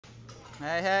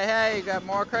Hey, hey, hey, you got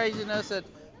more craziness at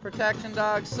Protection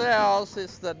Dog Sales.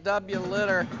 It's the W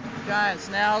litter giant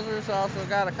Schnauzers. Also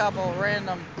got a couple of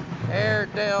random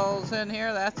Airedales in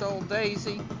here. That's old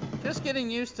Daisy. Just getting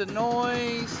used to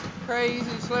noise, crazy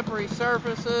slippery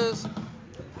surfaces,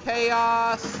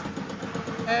 chaos.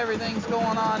 Everything's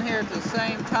going on here at the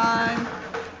same time.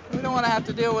 We don't want to have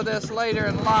to deal with this later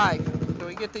in life. So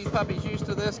we get these puppies used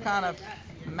to this kind of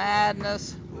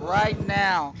madness right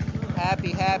now.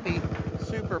 Happy, happy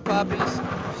super puppies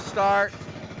start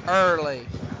early.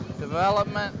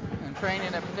 Development and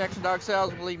training at Protection Dog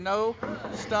Sales will leave no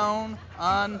stone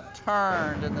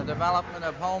unturned in the development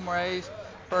of home-raised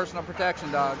personal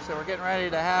protection dogs. So we're getting ready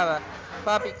to have a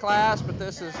puppy class, but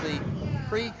this is the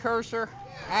precursor,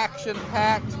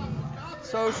 action-packed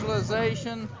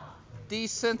socialization,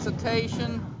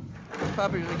 desensitization. These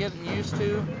puppies are getting used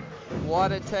to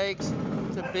what it takes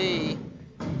to be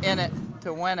in it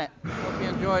to win it. Hope you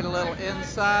enjoyed a little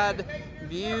inside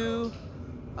view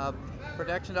of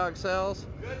Protection Dog Sales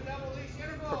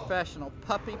professional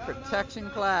puppy protection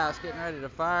class getting ready to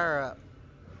fire up.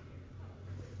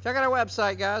 Check out our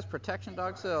website, guys. Protection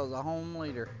Dog Sales, a home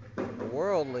leader, a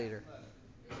world leader.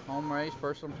 Home raised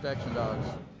personal protection dogs.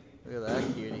 Look at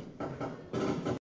that cutie.